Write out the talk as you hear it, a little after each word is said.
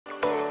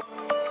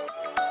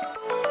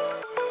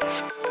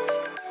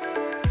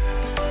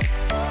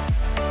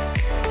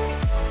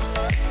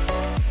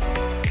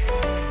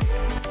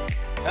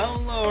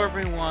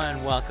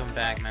everyone, welcome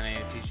back. My name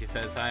is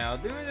Fizz. How y'all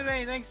doing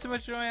today? Thanks so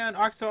much for joining on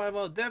ARK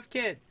Survival Dev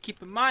Kit.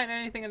 Keep in mind,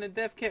 anything in the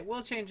Dev Kit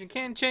will change and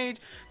can change,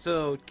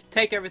 so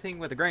take everything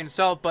with a grain of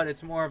salt, but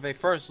it's more of a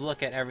first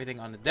look at everything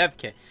on the Dev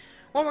Kit.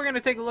 Well, we're going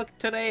to take a look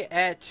today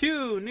at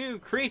two new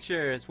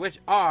creatures, which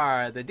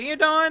are the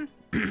Daeodon,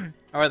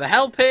 or the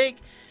Hell Pig,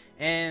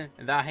 and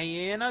the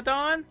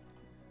Hyaenodon,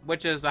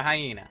 which is a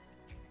hyena.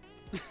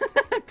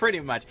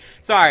 Pretty much.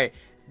 Sorry.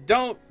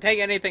 Don't take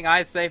anything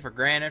I say for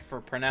granted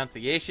for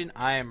pronunciation.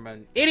 I am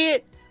an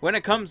idiot when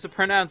it comes to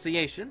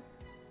pronunciation.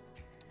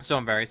 So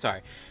I'm very sorry.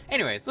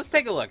 Anyways, let's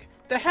take a look.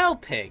 The Hell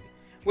Pig,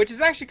 which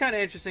is actually kind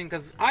of interesting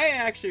because I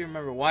actually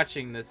remember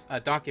watching this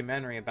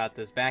documentary about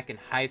this back in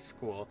high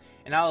school.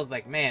 And I was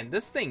like, man,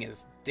 this thing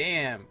is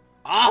damn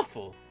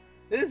awful.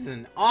 This is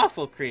an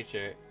awful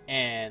creature.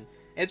 And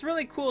it's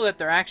really cool that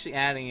they're actually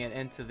adding it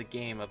into the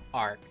game of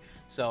ARK.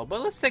 So,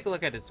 but let's take a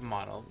look at its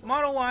model.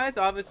 Model-wise,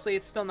 obviously,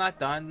 it's still not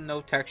done.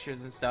 No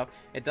textures and stuff.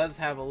 It does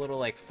have a little,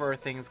 like, fur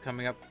things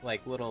coming up,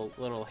 like,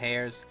 little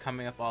hairs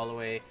coming up all the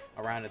way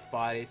around its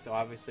body. So,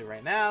 obviously,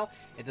 right now,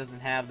 it doesn't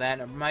have that.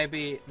 It might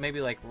be,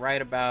 maybe, like,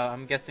 right about,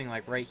 I'm guessing,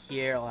 like, right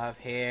here, it'll have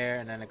hair,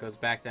 and then it goes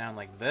back down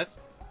like this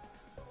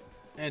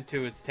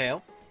into its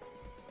tail.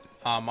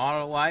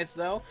 Model-wise,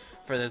 though,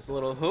 for this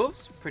little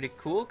hooves, pretty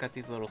cool. Got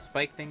these little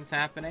spike things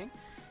happening.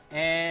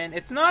 And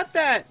it's not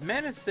that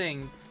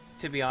menacing,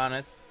 to be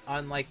honest,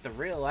 unlike the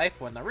real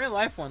life one. The real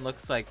life one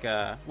looks like,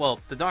 well,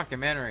 the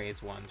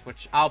documentaries ones,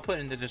 which I'll put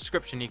in the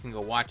description. You can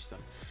go watch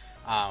them.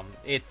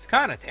 It's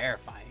kind of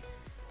terrifying,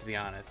 to be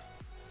honest.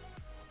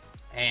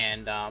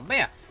 And, but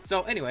yeah.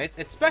 So, anyways,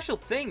 its special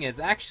thing is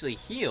actually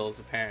heals,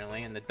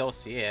 apparently, in the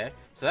dossier.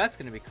 So that's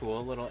going to be cool.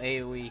 A little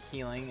AoE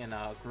healing and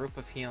a group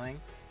of healing.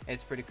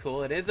 It's pretty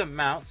cool. It is a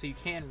mount, so you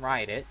can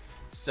ride it.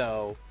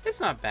 So, it's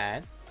not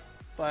bad.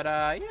 But,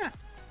 yeah.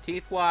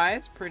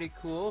 Teeth-wise, pretty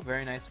cool.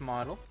 Very nice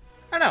model.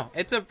 I don't know.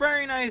 It's a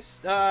very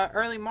nice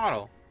early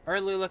model.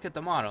 Early look at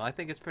the model. I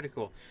think it's pretty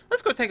cool.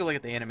 Let's go take a look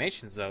at the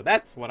animations, though.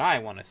 That's what I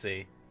want to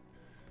see.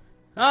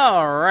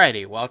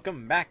 Alrighty,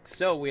 welcome back.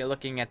 So we are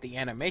looking at the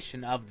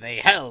animation of the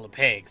Hell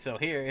Pig. So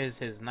here is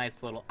his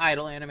nice little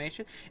idle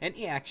animation. And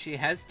he actually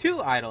has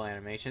two idle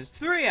animations.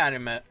 Three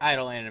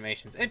idle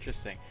animations.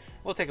 Interesting.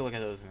 We'll take a look at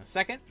those in a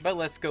second. But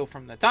let's go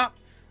from the top.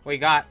 We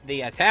got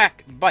the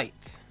attack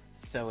bite.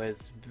 So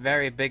it's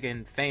very big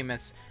and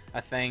famous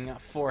a thing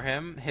for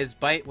him. His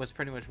bite was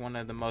pretty much one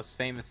of the most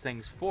famous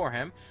things for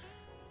him.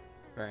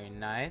 Very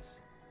nice.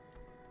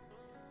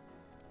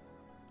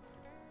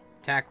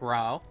 Attack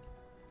row.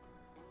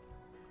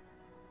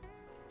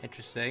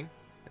 Interesting.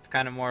 It's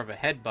kind of more of a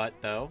headbutt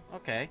though.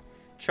 Okay.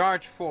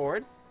 Charge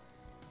forward.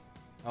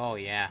 Oh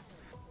yeah.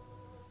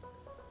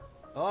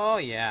 Oh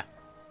yeah.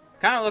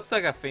 Kind of looks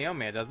like a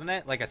Phiomia, doesn't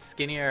it? Like a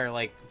skinnier,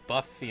 like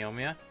buff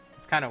Phiomia.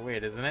 It's kind of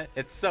weird, isn't it?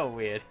 It's so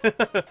weird.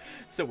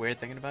 So weird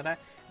thinking about that.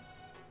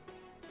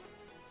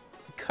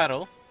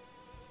 Cuddle.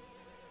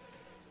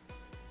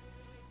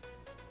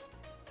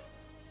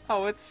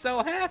 Oh, it's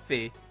so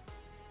happy.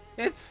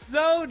 It's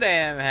so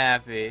damn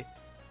happy.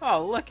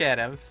 Oh, look at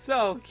him.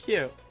 So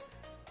cute.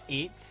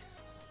 Eat.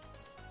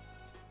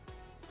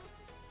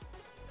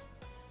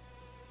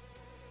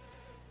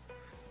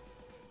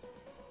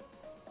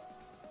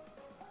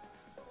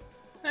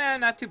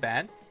 Not too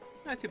bad.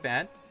 Not too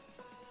bad.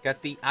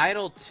 Got the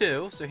idle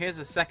too. So here's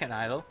the second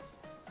idle.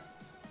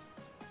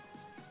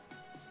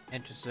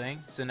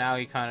 Interesting. So now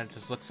he kind of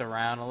just looks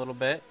around a little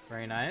bit.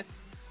 Very nice.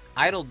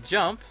 Idle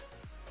jump.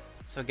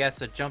 So I guess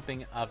the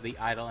jumping of the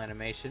idle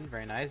animation.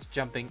 Very nice.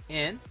 Jumping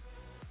in.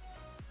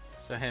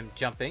 So him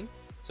jumping.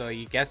 So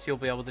you guess you'll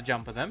be able to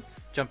jump with him.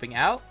 Jumping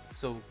out.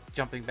 So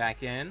jumping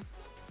back in.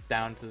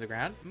 Down to the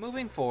ground.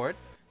 Moving forward.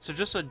 So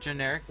just a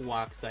generic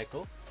walk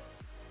cycle.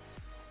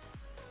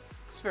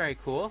 Looks very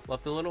cool.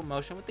 Love the little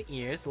motion with the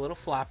ears. A little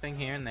flopping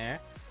here and there.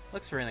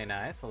 Looks really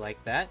nice. I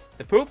like that.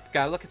 The poop.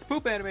 Gotta look at the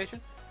poop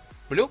animation.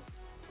 Bloop.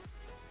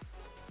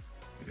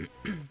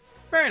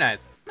 Very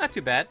nice. Not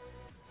too bad.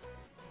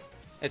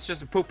 It's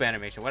just a poop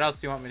animation. What else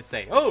do you want me to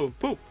say? Oh,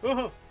 poop.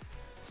 Oh.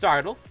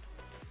 Startle.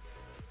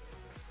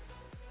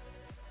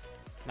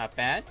 Not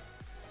bad.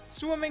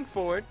 Swimming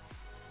forward.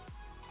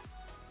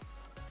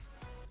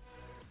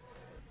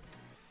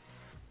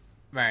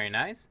 Very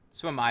nice.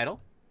 Swim idle.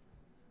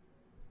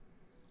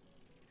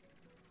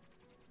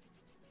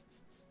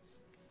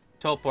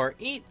 Teleport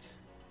eat.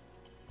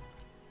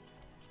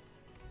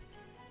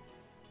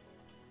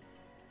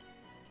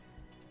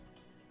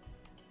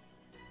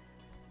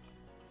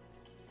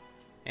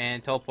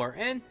 And teleport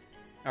in.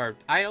 Or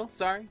idle,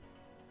 sorry.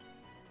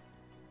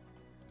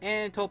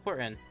 And teleport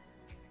in.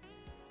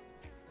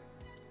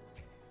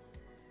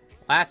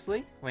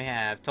 Lastly, we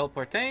have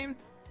teleport tamed.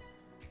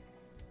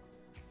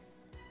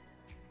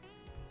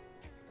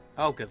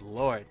 Oh, good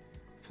lord.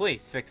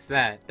 Please fix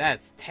that.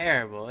 That's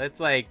terrible. It's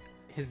like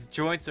his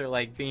joints are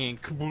like being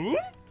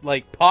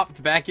like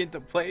popped back into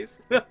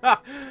place.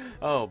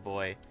 Oh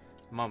boy.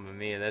 Mamma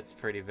mia, that's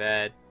pretty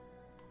bad.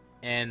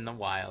 In the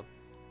wild.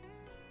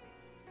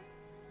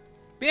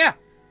 But yeah,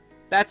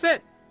 that's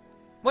it.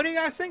 what do you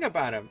guys think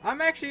about him?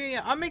 I'm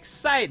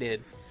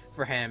excited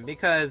for him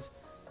because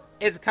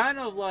it's kind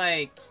of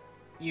like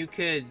you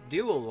could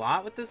do a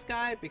lot with this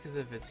guy because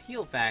of his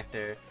heal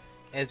factor,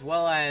 as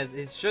well as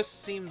it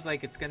just seems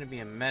like it's going to be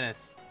a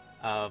menace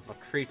of a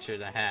creature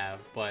to have.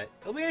 But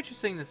it'll be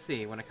interesting to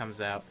see when it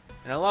comes out,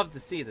 and I love to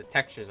see the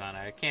textures on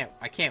it.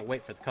 I can't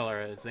wait for the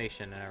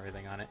colorization and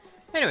everything on it.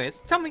 Anyways,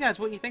 tell me guys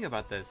what you think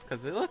about this,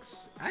 because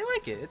I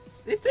like it.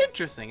 It's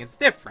interesting. It's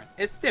different.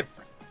 It's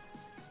different.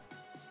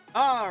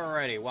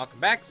 Alrighty,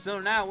 welcome back. So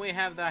now we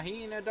have the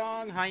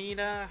Hyaenodon,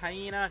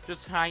 hyena,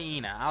 just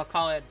hyena. I'll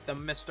call it the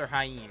Mr.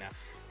 Hyena.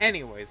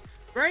 Anyways,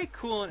 very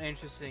cool and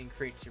interesting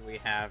creature we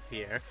have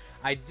here.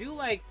 I do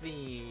like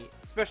the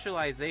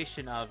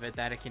specialization of it,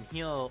 that it can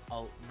heal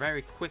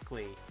very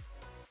quickly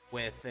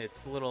with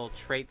its little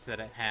traits that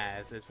it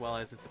has, as well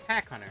as it's a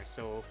pack hunter.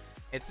 So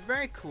it's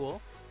very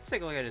cool. Let's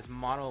take a look at his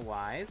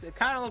model-wise. It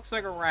kind of looks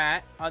like a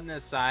rat on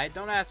this side.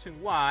 Don't ask me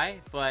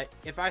why, but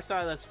if I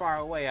saw this far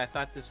away, I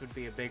thought this would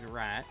be a big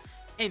rat.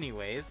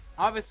 Anyways,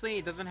 obviously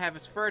it doesn't have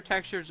its fur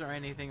textures or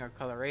anything or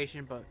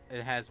coloration, but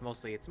it has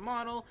mostly its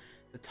model.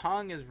 The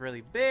tongue is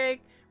really big.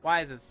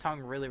 Why is its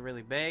tongue really,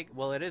 really big?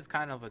 Well, it is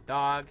kind of a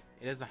dog.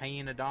 It is a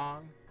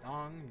Hyaenodon.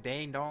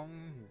 Daeodon,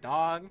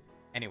 dog.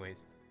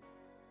 Anyways,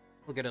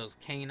 look at those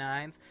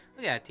canines.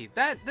 Look at that teeth.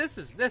 This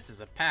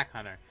is a pack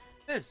hunter.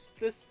 This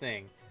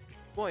thing.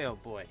 Boy, oh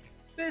boy,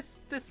 this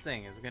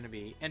thing is gonna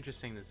be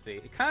interesting to see.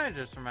 It kind of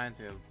just reminds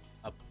me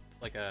of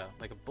like a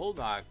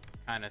bulldog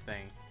kind of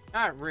thing.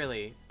 Not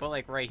really, but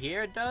like right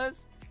here it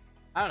does.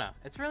 I don't know.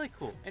 It's really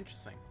cool,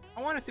 interesting.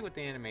 I want to see what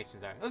the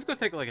animations are. Let's go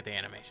take a look at the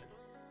animations.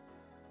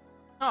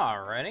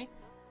 Alrighty,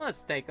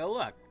 let's take a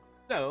look.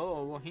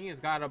 So he's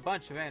got a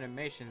bunch of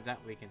animations that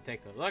we can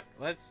take a look.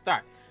 Let's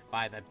start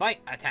by the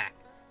bite attack.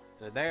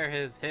 So there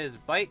is his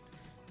bite.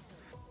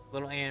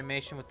 Little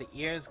animation with the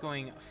ears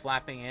going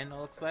flapping in, it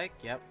looks like.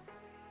 Yep.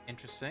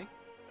 Interesting.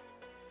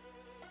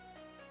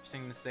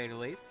 Interesting to say the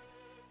least.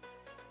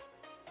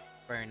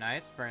 Very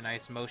nice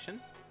motion.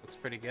 Looks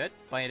pretty good.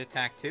 Bite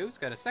attack too. It's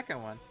got a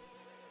second one.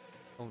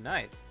 Oh,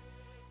 nice.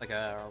 Like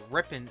a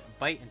rip and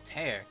bite and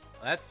tear.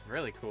 Well, that's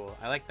really cool.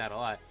 I like that a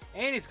lot.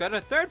 And he's got a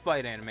third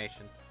bite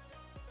animation.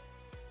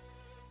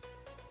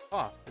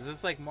 Oh, is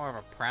this like more of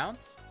a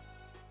prounce?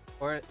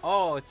 Or,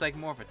 oh, it's like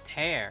more of a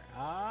tear.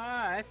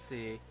 Ah, I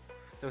see.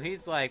 So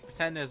he's like,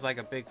 pretend there's like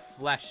a big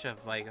flesh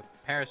of like a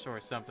parasaur or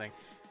something,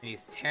 and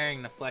he's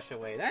tearing the flesh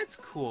away. That's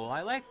cool.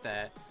 I like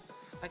that.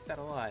 I like that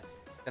a lot.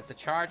 Got the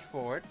charge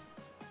forward.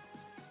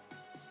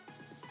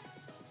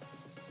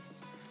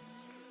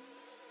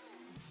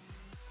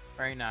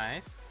 Very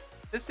nice.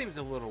 This seems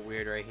a little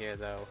weird right here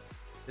though.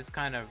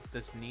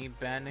 This knee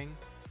bending.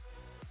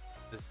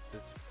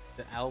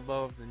 The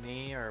elbow of the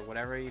knee, or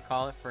whatever you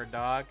call it for a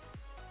dog.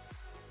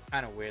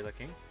 Kind of weird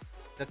looking.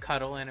 The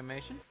cuddle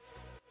animation.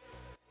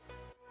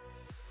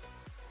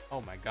 Oh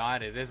my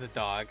god, it is a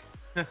dog.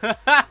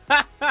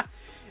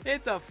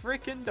 It's a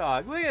freaking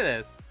dog. Look at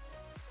this.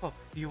 Oh,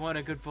 you want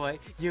a good boy?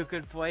 You a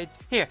good boy?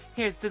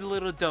 Here's the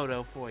little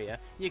dodo for you.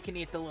 You can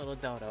eat the little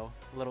dodo.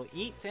 Little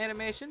eat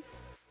animation.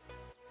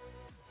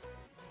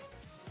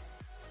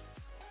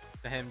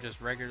 To him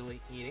just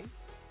regularly eating.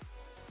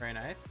 Very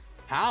nice.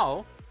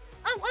 Howl.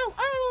 Ow, ow,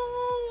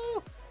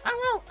 ow! Ow,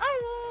 ow,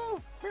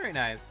 ow! Very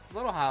nice.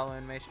 Little howl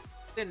animation.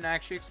 Didn't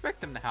actually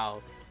expect him to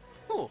howl.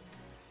 Cool.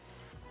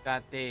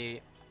 Got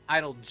the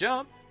idle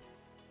jump.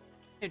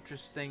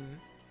 Interesting.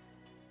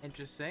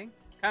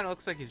 Kind of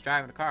looks like he's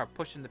driving a car,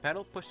 pushing the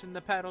pedal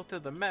to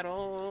the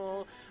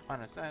metal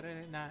on a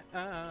Saturday night.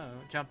 Oh,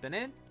 jumping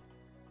in.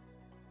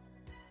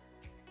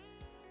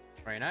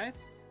 Very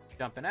nice.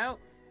 Jumping out.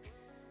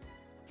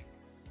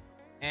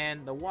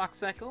 And the walk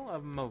cycle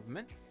of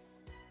movement.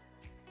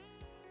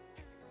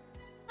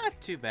 Not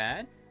too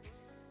bad.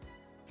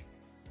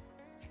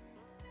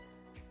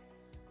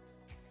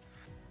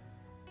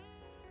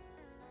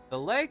 The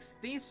legs,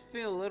 these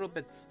feel a little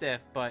bit stiff,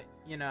 but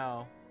you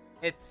know,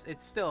 it's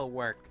still a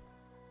work.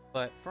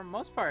 But for the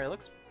most part, it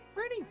looks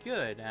pretty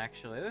good,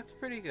 actually. It looks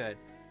pretty good.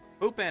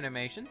 Poop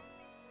animation.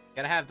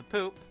 Gotta have the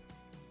poop.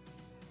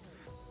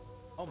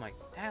 Oh my,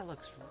 that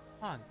looks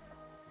wrong.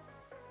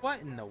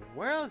 What in the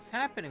world is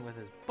happening with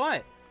his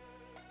butt?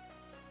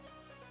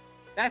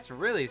 That's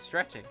really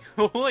stretching.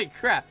 Holy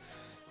crap.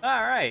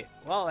 Alright,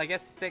 well, I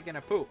guess he's taking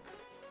a poop.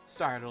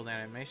 Startled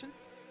animation.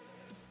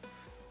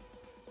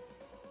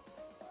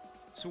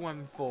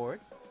 Swim forward.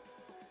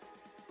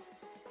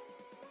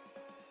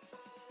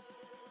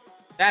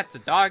 That's a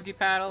doggy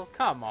paddle?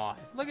 Come on.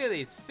 Look at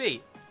these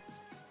feet.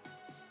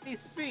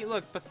 These feet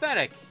look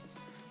pathetic.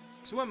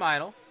 Swim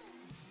idle.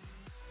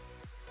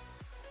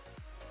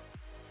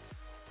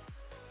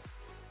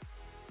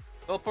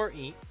 Teleport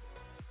eat.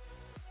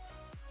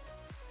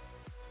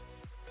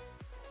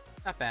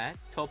 Not bad.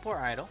 Teleport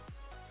idle.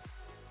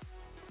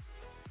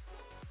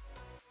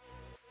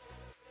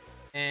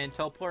 And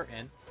teleport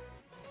in.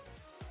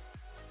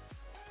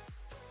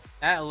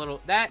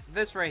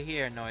 This right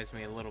here annoys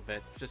me a little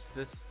bit. Just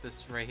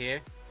this right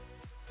here.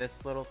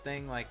 This little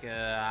thing, like,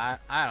 I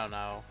don't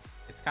know.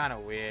 It's kind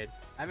of weird.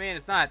 I mean,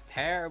 it's not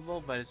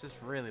terrible, but it's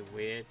just really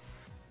weird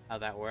how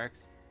that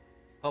works.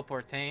 Hope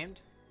we're tamed.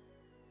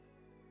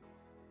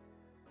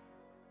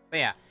 But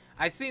yeah,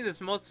 I see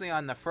this mostly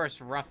on the first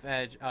rough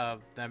edge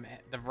of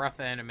the rough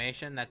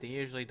animation, that they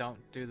usually don't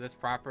do this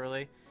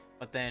properly.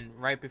 But then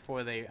right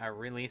before they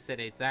release it,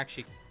 it's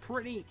actually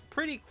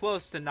pretty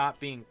close to not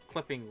being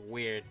clipping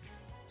weird.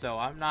 So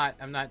I'm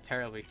not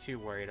terribly too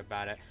worried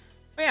about it.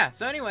 But yeah,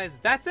 so anyways,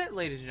 that's it,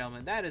 ladies and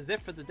gentlemen. That is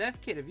it for the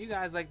dev kit. If you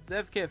guys like the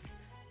dev kit,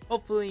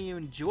 hopefully you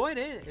enjoyed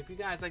it. If you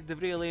guys like the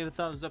video, leave a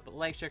thumbs up,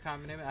 like, share,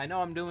 comment. I know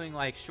I'm doing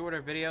like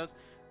shorter videos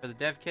for the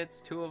dev kits,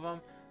 2 of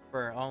them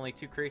for only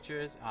 2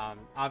 creatures.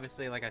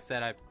 Obviously, like I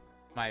said,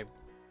 I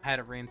had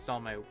to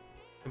reinstall my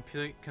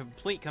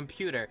complete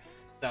computer,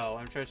 so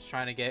I'm just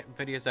trying to get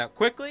videos out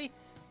quickly,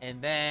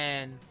 and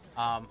then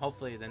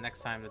hopefully the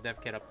next time the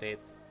dev kit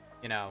updates,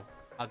 you know,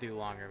 I'll do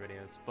longer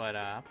videos. But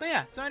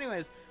yeah, so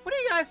anyways, what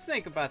do you guys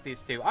think about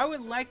these 2? I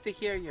would like to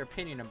hear your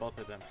opinion on both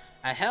of them.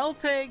 A hell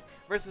pig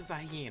versus a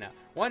hyena.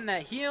 One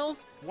that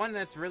heals, one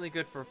that's really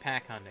good for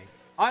pack hunting.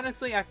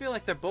 Honestly, I feel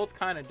like they're both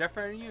kind of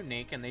different and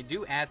unique, and they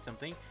do add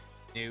something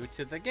new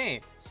to the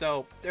game.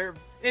 So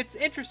it's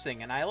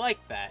interesting, and I like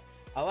that.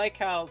 I like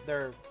how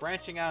they're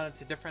branching out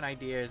into different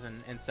ideas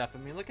and stuff. I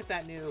mean, look at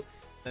the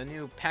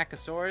new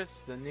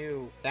Pachysaurus,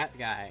 that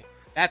guy.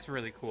 That's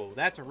really cool.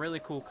 That's a really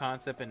cool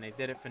concept, and they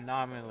did it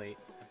phenomenally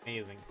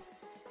amazing.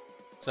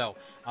 So,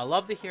 I'd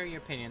love to hear your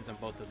opinions on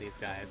both of these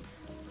guys.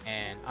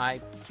 And I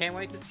can't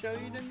wait to show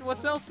you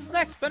what else is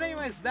next. But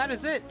anyways, that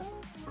is it.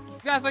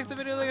 If you guys like the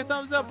video, leave a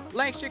thumbs up,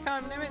 like, share,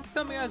 comment, and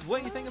tell me guys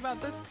what you think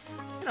about this.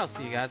 And I'll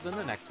see you guys in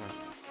the next one.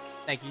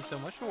 Thank you so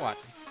much for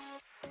watching.